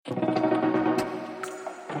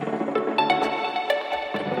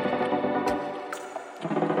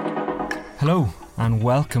Hello and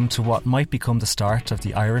welcome to what might become the start of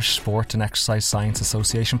the Irish Sport and Exercise Science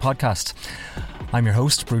Association podcast. I'm your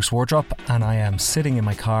host, Bruce Wardrop, and I am sitting in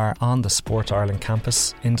my car on the Sport Ireland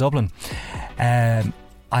campus in Dublin.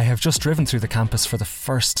 I have just driven through the campus for the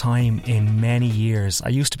first time in many years. I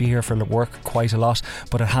used to be here for work quite a lot,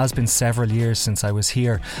 but it has been several years since I was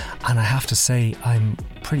here, and I have to say I'm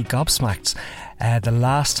pretty gobsmacked. The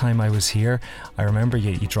last time I was here, I remember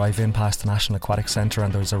you drive in past the National Aquatic Centre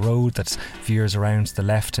and there's a road that veers around to the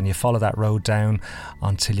left, and you follow that road down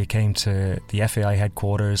until you came to the FAI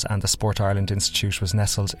headquarters, and the Sport Ireland Institute was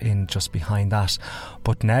nestled in just behind that.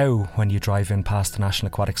 But now when you drive in past the National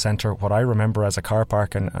Aquatic Centre, what I remember as a car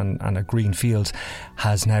park and a green field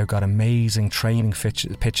has now got amazing training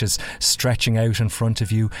pitches stretching out in front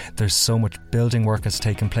of you. There's so much building work that's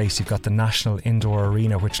taken place. You've got the National Indoor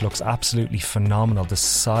Arena, which looks absolutely phenomenal. The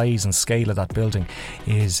size and scale of that building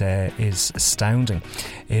is astounding.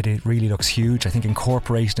 It really looks huge. I think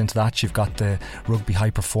incorporated into that you've got the Rugby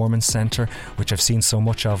High Performance Centre, which I've seen so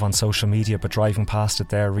much of on social media, but driving past it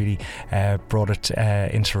there really brought it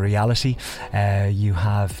into reality. You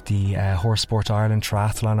have the Horse Sport Ireland,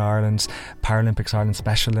 Triathlon Ireland, Paralympics Ireland,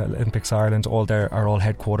 Special Olympics Ireland, all there are all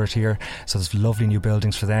headquartered here, so there's lovely new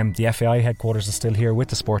buildings for them. The FAI headquarters is still here with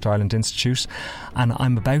the Sport Ireland Institute, and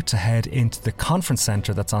I'm about to head into the conference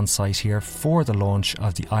centre that's on site here for the launch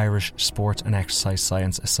of the Irish Sport and Exercise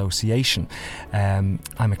Science Association. I'm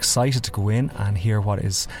excited to go in and hear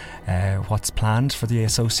what's planned for the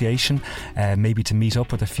association, maybe to meet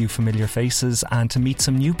up with a few familiar faces and to meet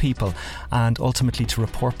some new people, and ultimately to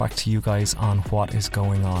report back to you guys on what is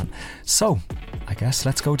going on. So I guess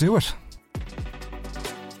let's go do it.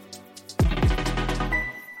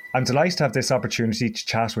 I'm delighted to have this opportunity to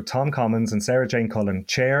chat with Tom Commons and Sarah Jane Cullen,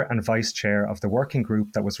 Chair and Vice Chair of the working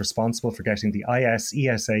group that was responsible for getting the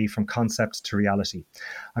ISESA from concept to reality.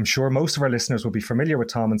 I'm sure most of our listeners will be familiar with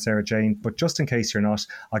Tom and Sarah Jane, but just in case you're not,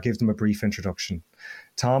 I'll give them a brief introduction.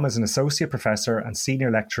 Tom is an Associate Professor and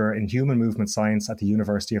Senior Lecturer in Human Movement Science at the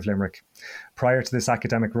University of Limerick. Prior to this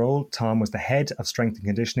academic role, Tom was the Head of Strength and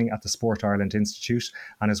Conditioning at the Sport Ireland Institute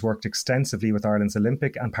and has worked extensively with Ireland's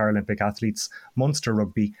Olympic and Paralympic athletes, Munster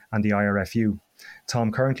Rugby and the IRFU.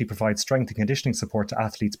 Tom currently provides strength and conditioning support to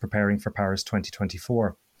athletes preparing for Paris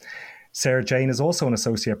 2024. Sarah Jane is also an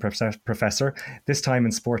Associate Professor, this time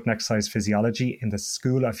in Sport and Exercise Physiology in the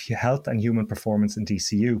School of Health and Human Performance in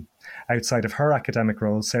DCU. Outside of her academic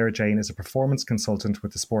role, Sarah Jane is a performance consultant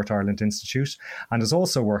with the Sport Ireland Institute and has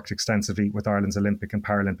also worked extensively with Ireland's Olympic and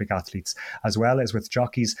Paralympic athletes, as well as with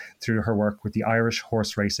jockeys through her work with the Irish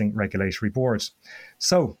Horse Racing Regulatory Board.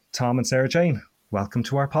 So, Tom and Sarah Jane, welcome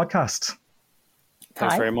to our podcast.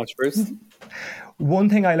 Thanks very much, Bruce. One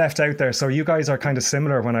thing I left out there, so you guys are kind of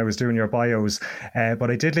similar when I was doing your bios, but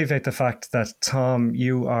I did leave out the fact that, Tom,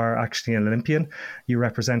 you are actually an Olympian. You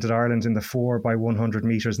represented Ireland in the 4x100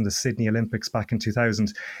 metres in the Sydney Olympics back in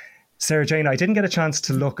 2000. Sarah Jane, I didn't get a chance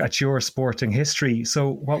to look at your sporting history,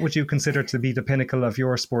 so what would you consider to be the pinnacle of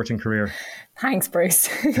your sporting career? Thanks, Bruce.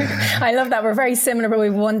 I love that. We're very similar, but we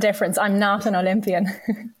have one difference. I'm not an Olympian.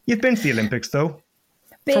 You've been to the Olympics, though.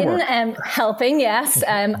 Been helping, yes,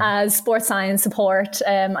 as sports science support.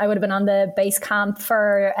 I would have been on the base camp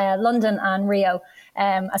for London and Rio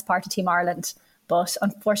as part of Team Ireland. But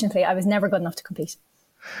unfortunately, I was never good enough to compete.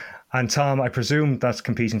 And Tom, I presume that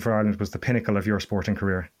competing for Ireland was the pinnacle of your sporting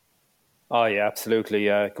career. Oh, yeah, absolutely.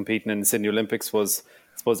 Competing in the Sydney Olympics was,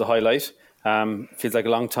 I suppose, a highlight. Feels like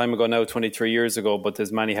a long time ago now, 23 years ago, but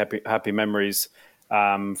there's many happy memories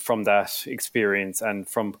from that experience and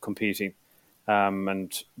from competing.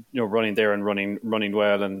 And running there and running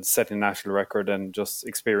well and setting a national record and just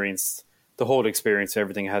experienced the whole experience,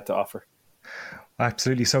 everything I had to offer.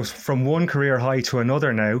 Absolutely. So from one career high to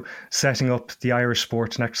another now, setting up the Irish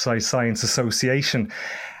Sport and Exercise Science Association.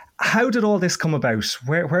 How did all this come about?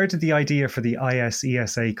 Where did the idea for the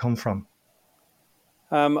ISESA come from?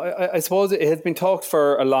 I suppose it has been talked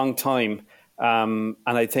for a long time. And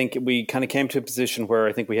I think we kind of came to a position where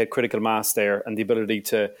I think we had critical mass there and the ability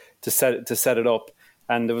to set it up.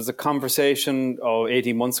 And there was a conversation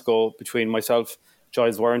 18 months ago between myself,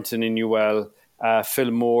 Giles Warrington in UL,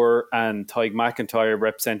 Phil Moore and Tyg McIntyre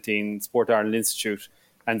representing Sport Ireland Institute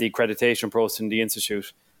and the accreditation process in the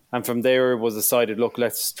Institute. And from there it was decided, look,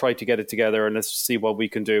 let's try to get it together and let's see what we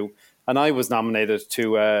can do. And I was nominated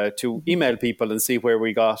to email people and see where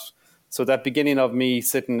we got. So that beginning of me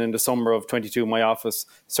sitting in the summer of 22 in my office,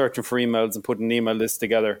 searching for emails and putting an email list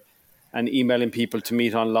together and emailing people to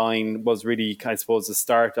meet online was really, I suppose, the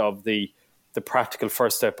start of the practical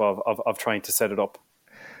first step of trying to set it up.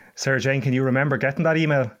 Sarah Jane, can you remember getting that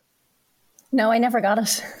email? No, I never got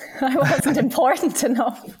it. I wasn't important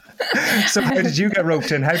enough. So how did you get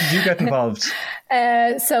roped in? How did you get involved?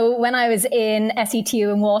 So when I was in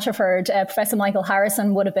SETU in Waterford, Professor Michael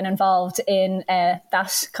Harrison would have been involved in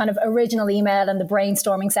that kind of original email and the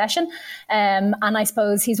brainstorming session. And I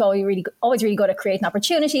suppose he's always really good at creating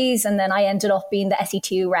opportunities. And then I ended up being the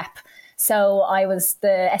SETU rep. So I was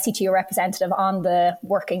the SETU representative on the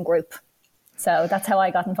working group. So that's how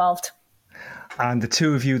I got involved. And the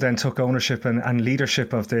two of you then took ownership and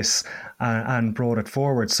leadership of this and brought it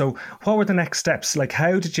forward. So what were the next steps? Like,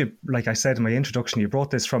 how did you, like I said in my introduction, you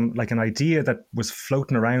brought this from like an idea that was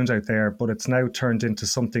floating around out there, but it's now turned into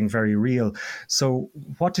something very real. So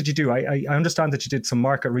what did you do? I understand that you did some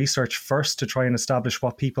market research first to try and establish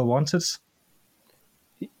what people wanted.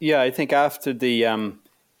 Yeah, I think after the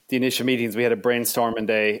initial meetings, we had a brainstorming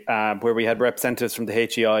day where we had representatives from the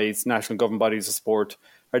HEIs, National Governing Bodies of Sport,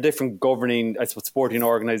 our different governing, I suppose, sporting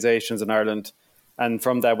organisations in Ireland. And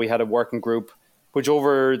from that, we had a working group, which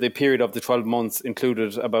over the period of the 12 months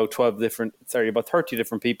included about 30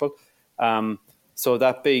 different people. So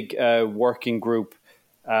that big working group,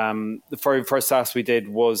 the very first task we did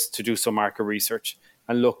was to do some market research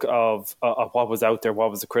and look of what was out there,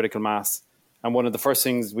 what was the critical mass. And one of the first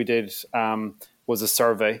things we did was a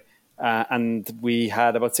survey. And we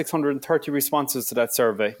had about 630 responses to that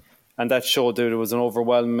survey. And that showed that there was an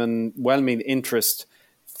overwhelming interest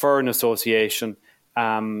for an association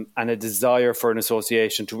and a desire for an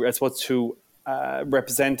association to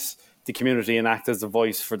represent the community and act as a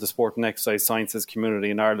voice for the sport and exercise sciences community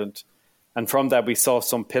in Ireland. And from that, we saw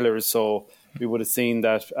some pillars. So we would have seen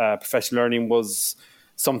that professional learning was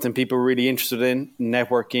something people were really interested in,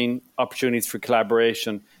 networking, opportunities for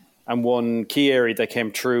collaboration. And one key area that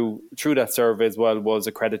came through that survey as well was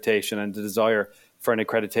accreditation and the desire for an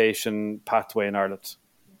accreditation pathway in Ireland.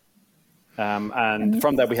 And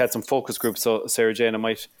from that, we had some focus groups. So, Sarah Jane, I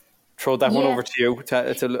might throw that one over to you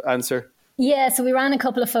to answer. Yeah, so we ran a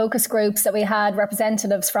couple of focus groups that we had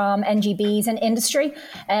representatives from NGBs and industry.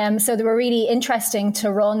 So they were really interesting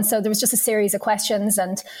to run. So there was just a series of questions,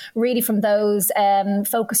 and really from those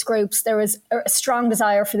focus groups, there was a strong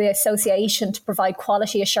desire for the association to provide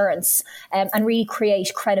quality assurance and really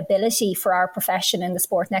create credibility for our profession in the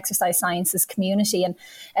sport and exercise sciences community. And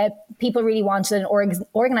people really wanted an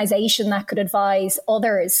organisation that could advise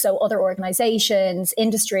others, so other organisations,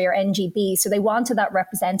 industry or NGB. So they wanted that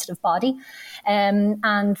representative body.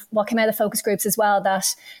 And what came out of the focus groups as well,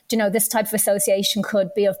 that, you know, this type of association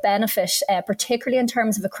could be of benefit, particularly in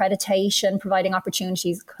terms of accreditation, providing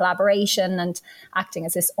opportunities, collaboration and acting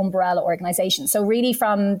as this umbrella organisation. So really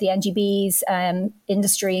from the NGBs,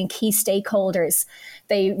 industry and key stakeholders,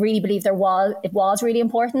 they really believed it was really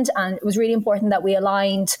important, and it was really important that we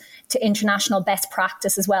aligned to international best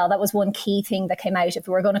practice as well. That was one key thing that came out. If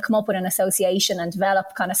we were going to come up with an association and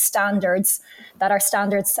develop kind of standards, that our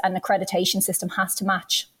standards and accreditation system has to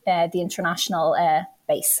match the international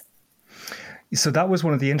base. So that was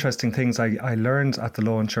one of the interesting things I learned at the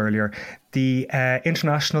launch earlier. The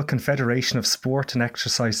International Confederation of Sport and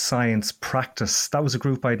Exercise Science Practice. That was a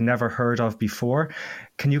group I'd never heard of before.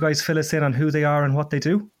 Can you guys fill us in on who they are and what they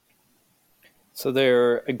do? So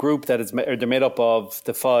they're a group that they're made up of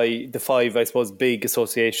the five, I suppose, big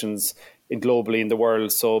associations globally in the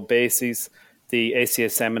world. So BASIS, the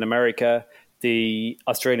ACSM in America, the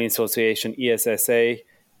Australian Association, ISESA,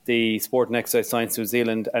 the Sport and Exercise Science New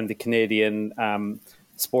Zealand, and the Canadian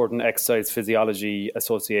Sport and Exercise Physiology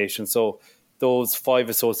Association. So those five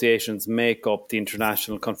associations make up the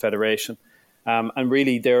International Confederation. And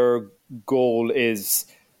really their goal is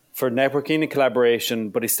for networking and collaboration,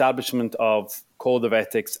 but establishment of code of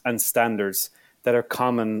ethics and standards that are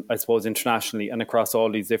common, I suppose, internationally and across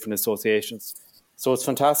all these different associations. So it's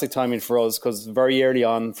fantastic timing for us, because very early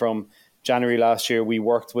on, from January last year, we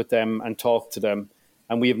worked with them and talked to them.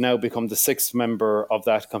 And we have now become the sixth member of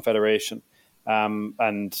that confederation.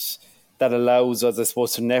 And that allows us, I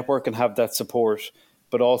suppose, to network and have that support.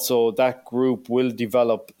 But also that group will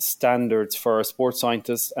develop standards for a sports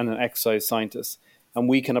scientist and an exercise scientist. And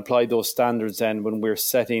we can apply those standards then when we're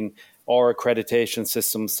setting our accreditation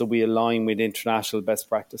systems so we align with international best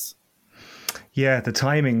practice. Yeah, the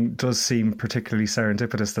timing does seem particularly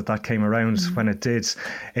serendipitous that came around when it did.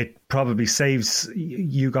 It probably saves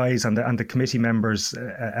you guys and the committee members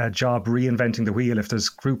a job reinventing the wheel. If there's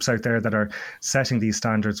groups out there that are setting these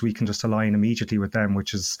standards, we can just align immediately with them,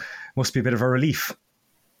 which must be a bit of a relief.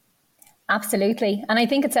 Absolutely. And I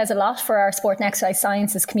think it says a lot for our sport and exercise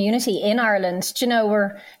sciences community in Ireland. Do you know,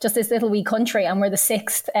 we're just this little wee country and we're the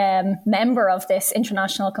sixth member of this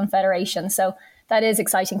international confederation. So that is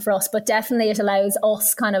exciting for us. But definitely it allows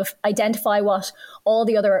us kind of identify what all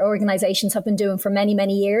the other organisations have been doing for many,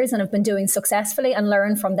 many years and have been doing successfully, and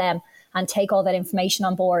learn from them and take all that information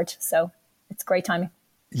on board. So it's great timing.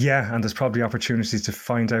 Yeah, and there's probably opportunities to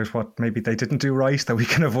find out what maybe they didn't do right, that we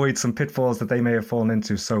can avoid some pitfalls that they may have fallen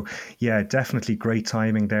into. So yeah, definitely great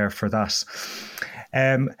timing there for that.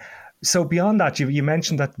 So beyond that, you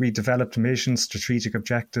mentioned that we developed mission, strategic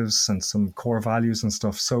objectives and some core values and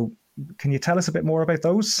stuff. So can you tell us a bit more about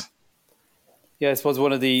those? Yeah, I suppose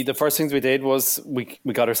one of the first things we did was we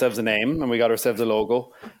got ourselves a name and we got ourselves a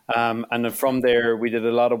logo. And then from there, we did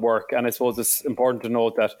a lot of work. And I suppose it's important to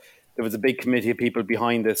note that there was a big committee of people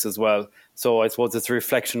behind this as well. So I suppose it's a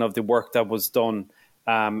reflection of the work that was done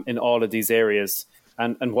in all of these areas.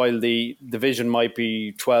 And while the vision might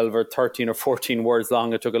be 12 or 13 or 14 words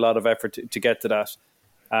long, it took a lot of effort to get to that.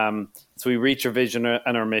 So we reached our vision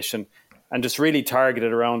and our mission, and just really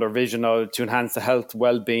targeted around our vision to enhance the health,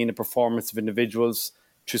 well-being and performance of individuals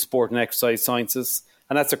through sport and exercise sciences.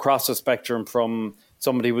 And that's across the spectrum, from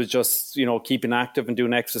somebody who was just, keeping active and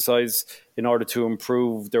doing exercise in order to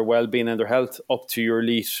improve their well-being and their health, up to your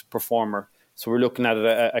elite performer. So we're looking at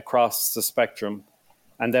it across the spectrum.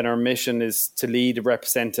 And then our mission is to lead,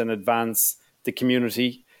 represent and advance the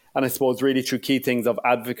community. And I suppose really through key things of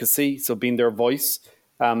advocacy, so being their voice,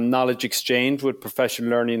 knowledge exchange with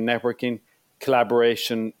professional learning, networking,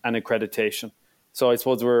 collaboration and accreditation. So I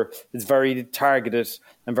suppose it's very targeted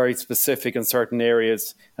and very specific in certain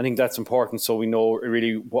areas. I think that's important, so we know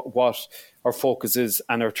really what our focus is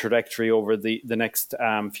and our trajectory over the next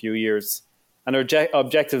few years. And our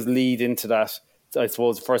objectives lead into that. I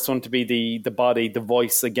suppose first one to be the body, the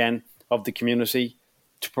voice again of the community,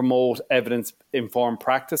 to promote evidence-informed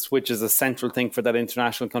practice, which is a central thing for that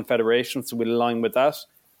international confederation. So we'll align with that.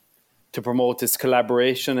 To promote this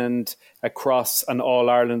collaboration and across an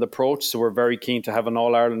all-Ireland approach. So we're very keen to have an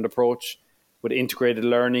all-Ireland approach with integrated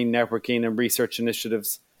learning, networking and research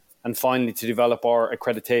initiatives. And finally, to develop our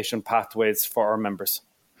accreditation pathways for our members.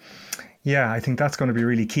 Yeah, I think that's going to be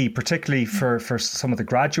really key, particularly for some of the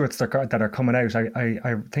graduates that are coming out.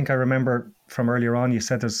 I think I remember from earlier on, you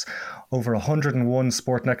said there's over 101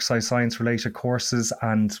 sport and exercise science related courses,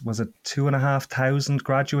 and was it 2,500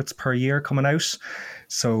 graduates per year coming out?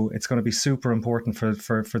 So it's going to be super important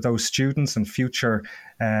for those students and future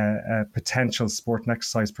potential sport and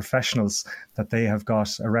exercise professionals that they have got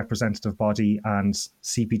a representative body and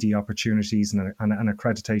CPD opportunities and an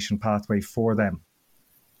accreditation pathway for them.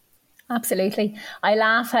 Absolutely. I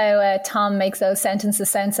laugh how Tom makes those sentences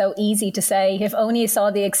sound so easy to say. If only you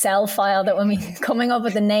saw the Excel file that when we coming up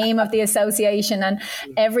with the name of the association, and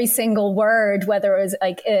every single word, whether it was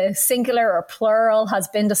like singular or plural, has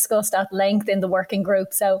been discussed at length in the working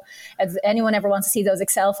group. So if anyone ever wants to see those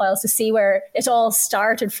Excel files to see where it all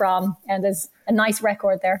started from, and there's a nice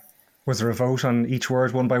record there. Was there a vote on each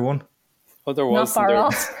word one by one? Oh, there was. Not far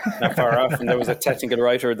off. Not far off. And there was a technical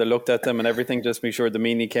writer that looked at them and everything, just to make sure the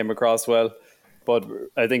meaning came across well. But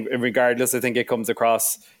I think regardless, I think it comes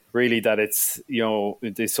across really that it's,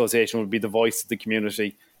 the association will be the voice of the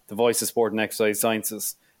community, the voice of sport and exercise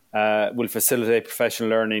sciences, will facilitate professional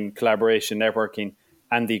learning, collaboration, networking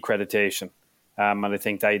and the accreditation. And I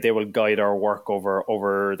think that they will guide our work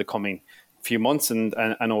over the coming few months and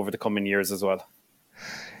over the coming years as well.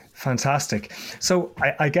 Fantastic. So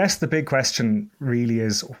I guess the big question really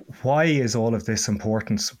is, why is all of this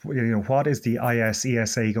important? What is the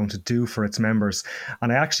ISESA going to do for its members?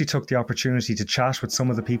 And I actually took the opportunity to chat with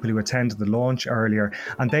some of the people who attended the launch earlier,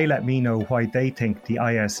 and they let me know why they think the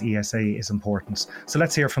ISESA is important. So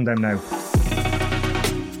let's hear from them now.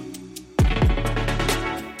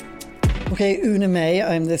 Okay, Una May,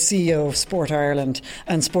 I'm the CEO of Sport Ireland,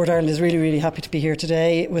 and Sport Ireland is really, really happy to be here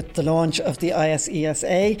today with the launch of the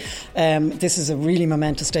ISESA. This is a really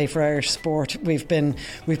momentous day for Irish sport. We've been,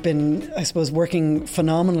 I suppose, working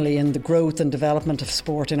phenomenally in the growth and development of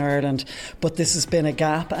sport in Ireland, but this has been a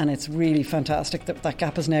gap, and it's really fantastic that that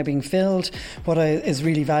gap is now being filled. What is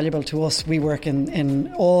really valuable to us, we work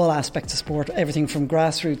in all aspects of sport, everything from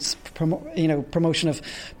grassroots, promotion of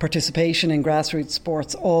participation in grassroots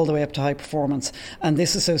sports, all the way up to high performance, and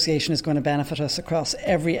this association is going to benefit us across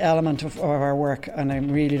every element of our work, and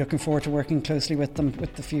I'm really looking forward to working closely with them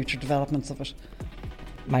with the future developments of it.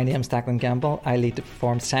 My name is Declan Gamble. I lead the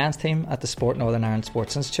performance science team at the Sport Northern Ireland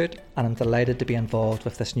Sports Institute, and I'm delighted to be involved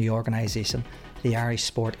with this new organisation, the Irish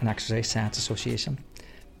Sport and Exercise Science Association.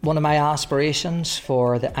 One of my aspirations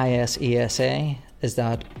for the ISESA is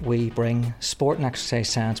that we bring sport and exercise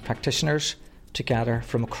science practitioners together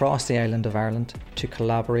from across the island of Ireland to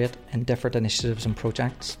collaborate in different initiatives and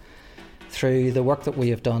projects. Through the work that we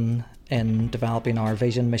have done in developing our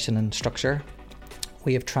vision, mission and structure,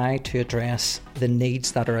 we have tried to address the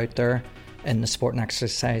needs that are out there in the sport and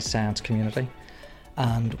exercise science community.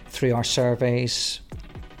 And through our surveys,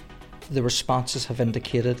 the responses have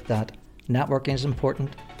indicated that networking is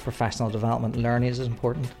important, professional development and learning is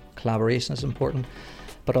important, collaboration is important,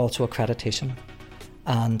 but also accreditation.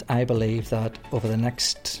 And I believe that over the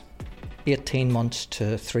next 18 months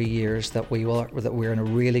to 3 years that we're in a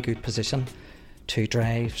really good position to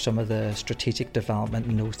drive some of the strategic development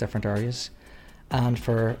in those different areas. And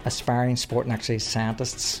for aspiring sport and exercise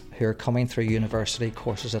scientists who are coming through university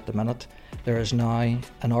courses at the minute, there is now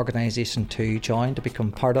an organisation to join, to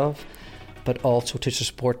become part of, but also to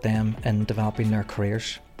support them in developing their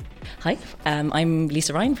careers. Hi, I'm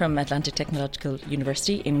Lisa Ryan from Atlantic Technological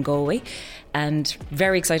University in Galway, and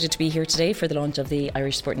very excited to be here today for the launch of the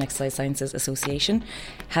Irish Sport and Exercise Sciences Association.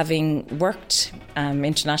 Having worked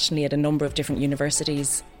internationally at a number of different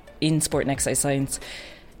universities in sport and exercise science,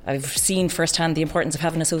 I've seen firsthand the importance of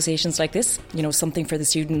having associations like this, you know, something for the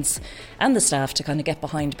students and the staff to kind of get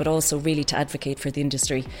behind, but also really to advocate for the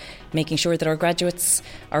industry, making sure that our graduates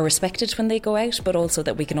are respected when they go out, but also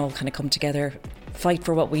that we can all kind of come together, fight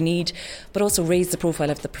for what we need, but also raise the profile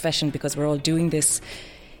of the profession, because we're all doing this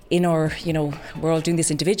we're all doing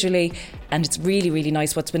this individually, and it's really, really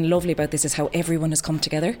nice. What's been lovely about this is how everyone has come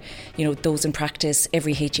together. You know, those in practice,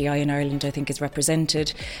 every HEI in Ireland, I think, is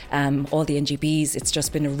represented, all the NGBs. It's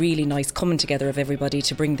just been a really nice coming together of everybody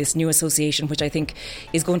to bring this new association, which I think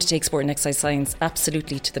is going to take sport and exercise science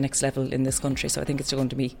absolutely to the next level in this country. So I think it's going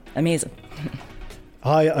to be amazing.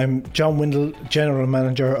 Hi, I'm John Windle, General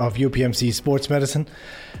Manager of UPMC Sports Medicine.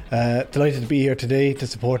 Delighted to be here today to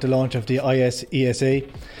support the launch of the ISESA.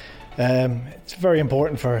 It's very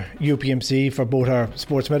important for UPMC, for both our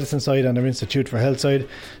sports medicine side and our Institute for Health side.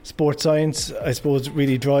 Sports science, I suppose,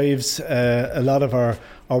 really drives a lot of our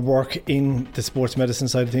work in the sports medicine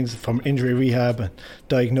side of things, from injury rehab and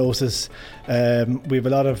diagnosis. We have a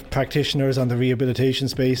lot of practitioners on the rehabilitation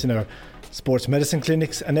space in our sports medicine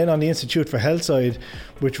clinics, and then on the Institute for Health side,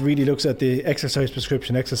 which really looks at the exercise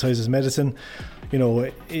prescription, exercise as medicine. You know,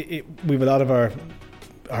 we have a lot of our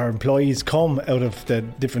employees come out of the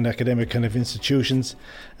different academic kind of institutions,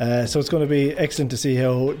 so it's going to be excellent to see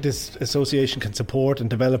how this association can support and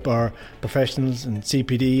develop our professionals and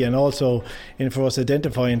CPD, and also for us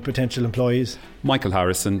identifying potential employees. Michael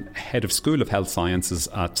Harrison, Head of School of Health Sciences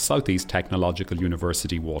at South East Technological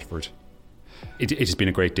University, Waterford. It has been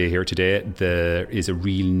a great day here today. There is a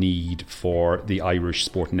real need for the Irish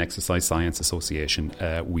Sport and Exercise Science Association.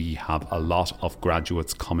 We have a lot of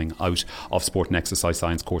graduates coming out of sport and exercise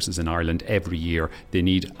science courses in Ireland every year. They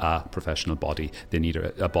need a professional body. They need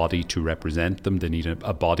a body to represent them. They need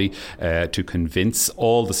a body to convince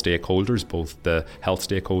all the stakeholders, both the health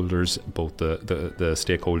stakeholders, both the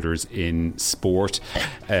stakeholders in sport,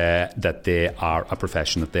 that they are a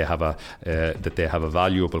profession, that they have a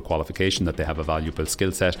valuable qualification, that they have a valuable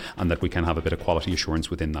skill set, and that we can have a bit of quality assurance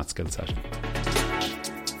within that skill set.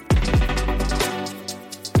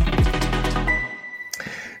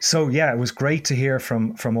 So yeah, it was great to hear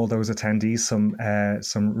from all those attendees,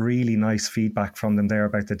 some really nice feedback from them there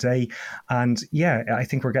about the day. And yeah, I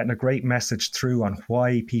think we're getting a great message through on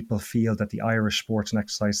why people feel that the Irish Sport and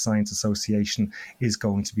Exercise Science Association is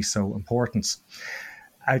going to be so important.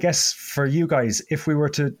 I guess for you guys, if we were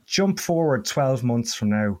to jump forward 12 months from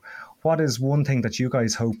now, what is one thing that you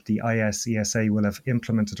guys hope the ISESA will have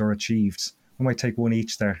implemented or achieved? We might take one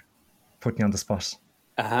each there, putting you on the spot.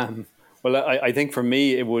 Well, I think for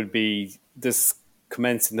me, it would be this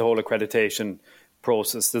commencing the whole accreditation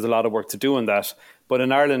process. There's a lot of work to do on that. But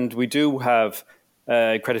in Ireland, we do have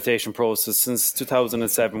accreditation process since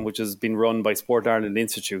 2007, which has been run by Sport Ireland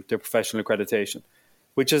Institute, their professional accreditation,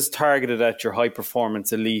 which is targeted at your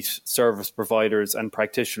high-performance elite service providers and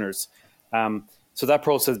practitioners. So that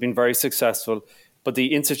process has been very successful, but the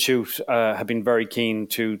Institute have been very keen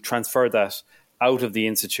to transfer that out of the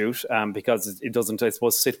Institute because it doesn't, I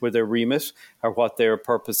suppose, sit with their remit or what their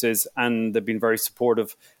purpose is, and they've been very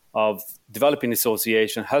supportive of developing the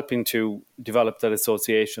association, helping to develop that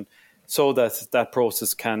association so that that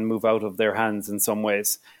process can move out of their hands in some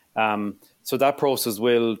ways. So that process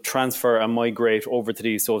will transfer and migrate over to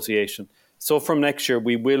the association. So from next year,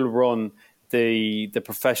 we will run the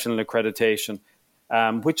professional accreditation,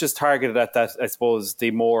 which is targeted at that, I suppose, the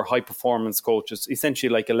more high-performance coaches, essentially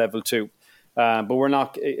like a level 2. But we're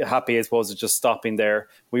not happy, I suppose, at just stopping there.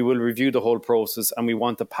 We will review the whole process, and we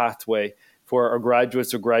want a pathway for our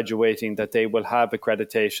graduates who are graduating that they will have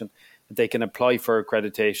accreditation. that they can apply for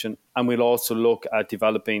accreditation. And we'll also look at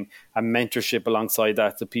developing a mentorship alongside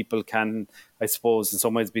that, so people can, I suppose, in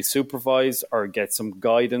some ways be supervised or get some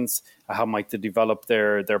guidance on how might they develop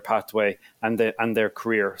their pathway and their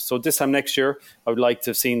career. So this time next year, I would like to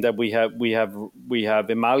have seen that we have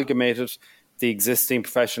amalgamated the existing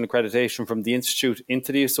professional accreditation from the institute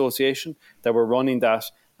into the association, that we're running that,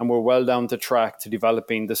 and we're well down the track to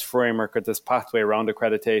developing this framework or this pathway around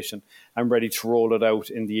accreditation and ready to roll it out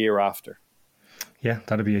in the year after. Yeah,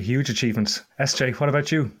 that'd be a huge achievement. SJ, what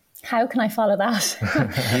about you? How can I follow that?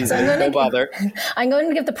 So I'm going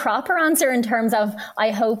to give the proper answer in terms of,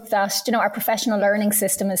 I hope that, our professional learning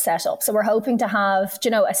system is set up. So we're hoping to have,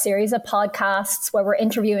 a series of podcasts where we're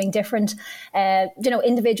interviewing different,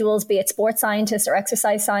 individuals, be it sports scientists or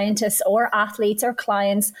exercise scientists or athletes or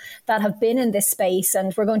clients that have been in this space.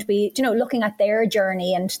 And we're going to be, looking at their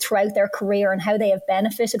journey and throughout their career and how they have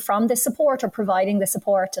benefited from this support or providing the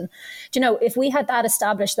support. And, if we had that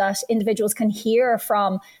established, that individuals can hear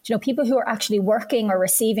from, people who are actually working or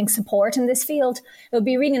receiving support in this field, it would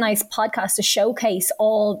be a really nice podcast to showcase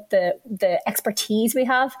all the expertise we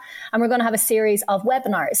have. And we're going to have a series of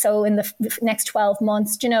webinars. So in the next 12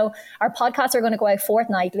 months, our podcasts are going to go out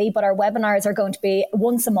fortnightly, but our webinars are going to be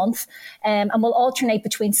once a month. And we'll alternate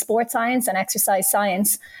between sports science and exercise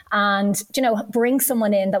science, and, bring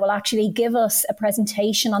someone in that will actually give us a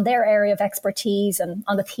presentation on their area of expertise and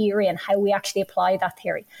on the theory and how we actually apply that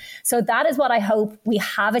theory. So that is what I hope we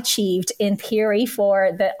have achieved in theory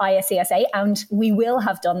for the ISESA, and we will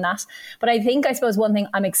have done that. But I suppose one thing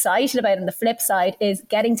I'm excited about on the flip side is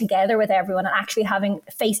getting together with everyone and actually having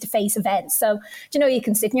face-to-face events. So, you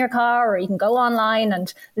can sit in your car or you can go online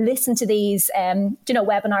and listen to these,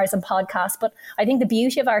 webinars and podcasts. But I think the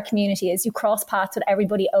beauty of our community is you cross paths with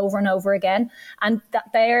everybody over and over again. And that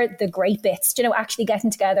they're the great bits, actually getting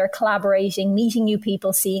together, collaborating, meeting new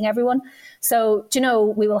people, seeing everyone. So,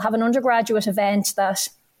 we will have an undergraduate event that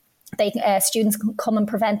students can come and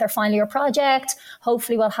present their final year project.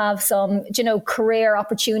 Hopefully we'll have some, career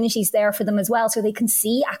opportunities there for them as well, so they can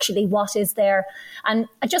see actually what is there and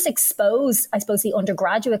just expose, I suppose, the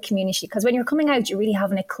undergraduate community. Because when you're coming out, you're really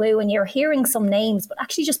having a clue and you're hearing some names, but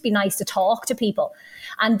actually just be nice to talk to people.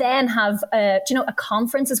 And then have, a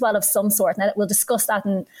conference as well of some sort. Now we'll discuss that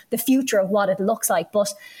in the future of what it looks like.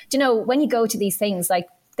 But, when you go to these things, like,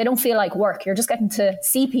 they don't feel like work. You're just getting to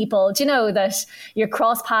see people, that you're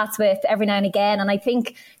cross paths with every now and again. And I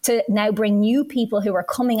think to now bring new people who are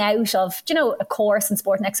coming out of, a course in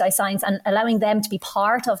sport and exercise science and allowing them to be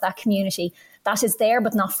part of that community that is there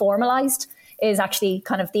but not formalised is actually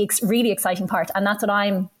kind of the really exciting part. And that's what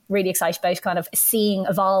I'm really excited about, kind of seeing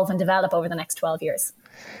evolve and develop over the next 12 years.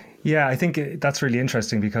 Yeah, I think that's really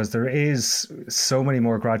interesting because there is so many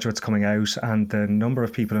more graduates coming out, and the number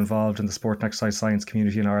of people involved in the sport and exercise science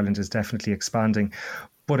community in Ireland is definitely expanding.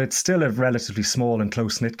 But it's still a relatively small and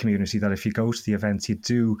close-knit community that if you go to the events, you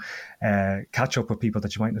do catch up with people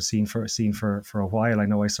that you might not have seen for a while. I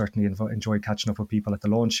know I certainly enjoyed catching up with people at the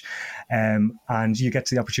launch. And you get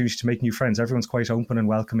to the opportunity to make new friends. Everyone's quite open and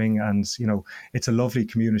welcoming, and, it's a lovely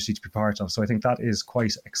community to be part of. So I think that is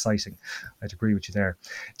quite exciting. I'd agree with you there.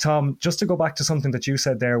 Tom, just to go back to something that you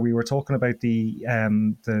said there, we were talking about the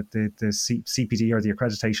CPD or the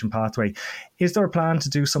accreditation pathway. Is there a plan to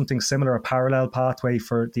do something similar, a parallel pathway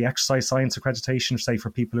for the exercise science accreditation, say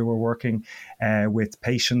for people who are working with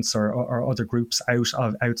patients or other groups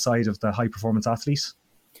outside of the high performance athletes?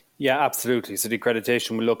 Yeah, absolutely. So the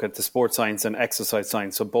accreditation will look at the sports science and exercise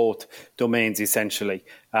science, so both domains essentially.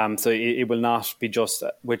 So it will not be just,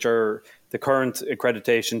 which are the current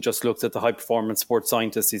accreditation just looks at the high performance sports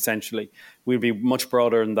scientists essentially. We'll be much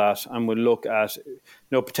broader than that, and we'll look at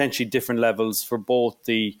potentially different levels for both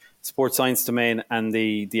the sports science domain and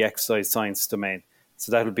the exercise science domain.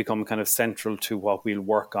 So that will become kind of central to what we'll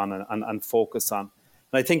work on and focus on.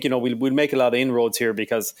 And I think, we'll make a lot of inroads here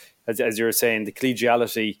because, as you were saying, the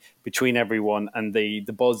collegiality between everyone and the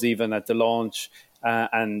buzz even at the launch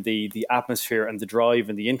and the atmosphere and the drive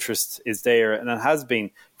and the interest is there. And it has been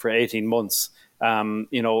for 18 months. So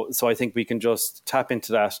I think we can just tap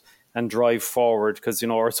into that and drive forward because,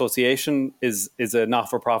 our association is a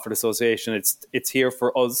not-for-profit association. It's here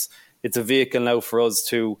for us. It's a vehicle now for us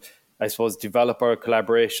to, I suppose, develop our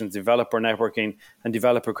collaborations, develop our networking, and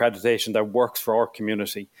develop accreditation that works for our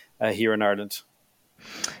community here in Ireland.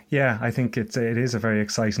 Yeah, I think it is a very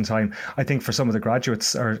exciting time. I think for some of the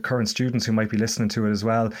graduates or current students who might be listening to it as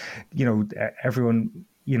well, everyone,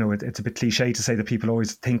 it's a bit cliche to say that people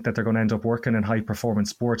always think that they're going to end up working in high performance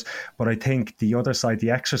sport, but I think the other side,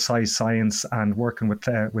 the exercise science and working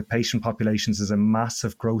with patient populations, is a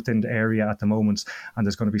massive growth in the area at the moment, and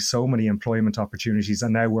there's going to be so many employment opportunities.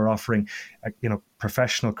 And now we're offering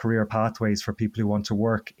professional career pathways for people who want to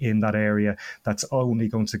work in that area. That's only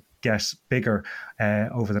going to get bigger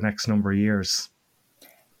over the next number of years.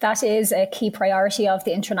 That is a key priority of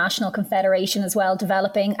the International Confederation as well,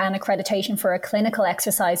 developing an accreditation for a clinical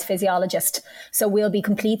exercise physiologist. So we'll be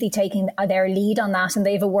completely taking their lead on that. And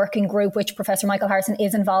they have a working group which Professor Michael Harrison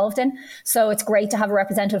is involved in. So it's great to have a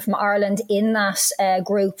representative from Ireland in that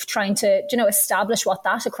group trying to, establish what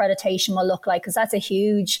that accreditation will look like, because that's a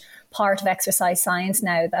huge part of exercise science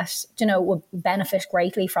now that, will benefit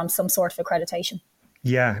greatly from some sort of accreditation.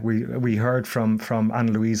 Yeah, we heard from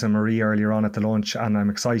Anne-Louise and Marie earlier on at the launch, and I'm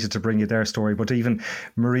excited to bring you their story. But even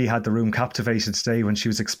Marie had the room captivated today when she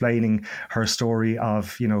was explaining her story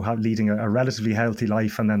of, leading a relatively healthy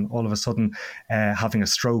life and then all of a sudden having a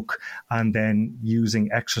stroke, and then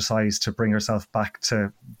using exercise to bring herself back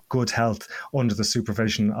to good health under the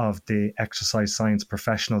supervision of the exercise science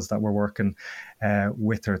professionals that were working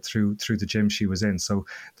with her through the gym she was in. So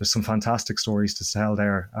there's some fantastic stories to tell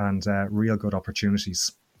there, and real good opportunities.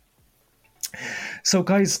 So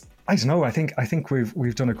guys, I don't know, I think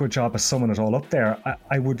we've done a good job of summing it all up there.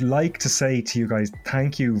 I would like to say to you guys,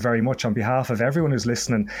 thank you very much on behalf of everyone who's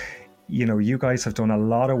listening. You guys have done a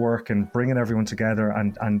lot of work in bringing everyone together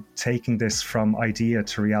and taking this from idea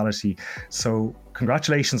to reality. So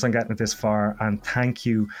congratulations on getting it this far, and thank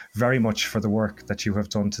you very much for the work that you have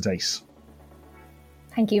done to date.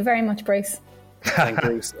 Thank you very much, Bruce. Thank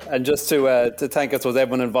you. And just to thank us, was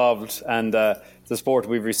everyone involved, and the support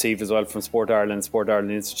we've received as well from Sport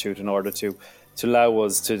Ireland Institute in order to allow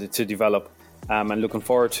us to develop, and looking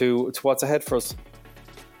forward to what's ahead for us.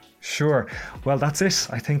 Sure. Well, that's it.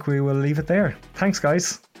 I think we will leave it there. Thanks,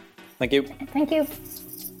 guys. Thank you. Thank you.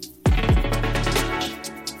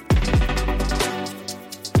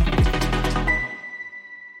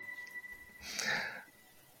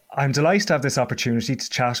 I'm delighted to have this opportunity to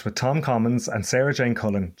chat with Tom Commons and Sarah Jane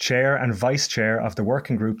Cullen, Chair and Vice Chair of the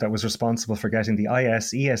working group that was responsible for getting the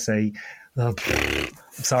ISESA...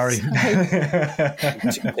 Sorry.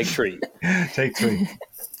 Take three. Take three.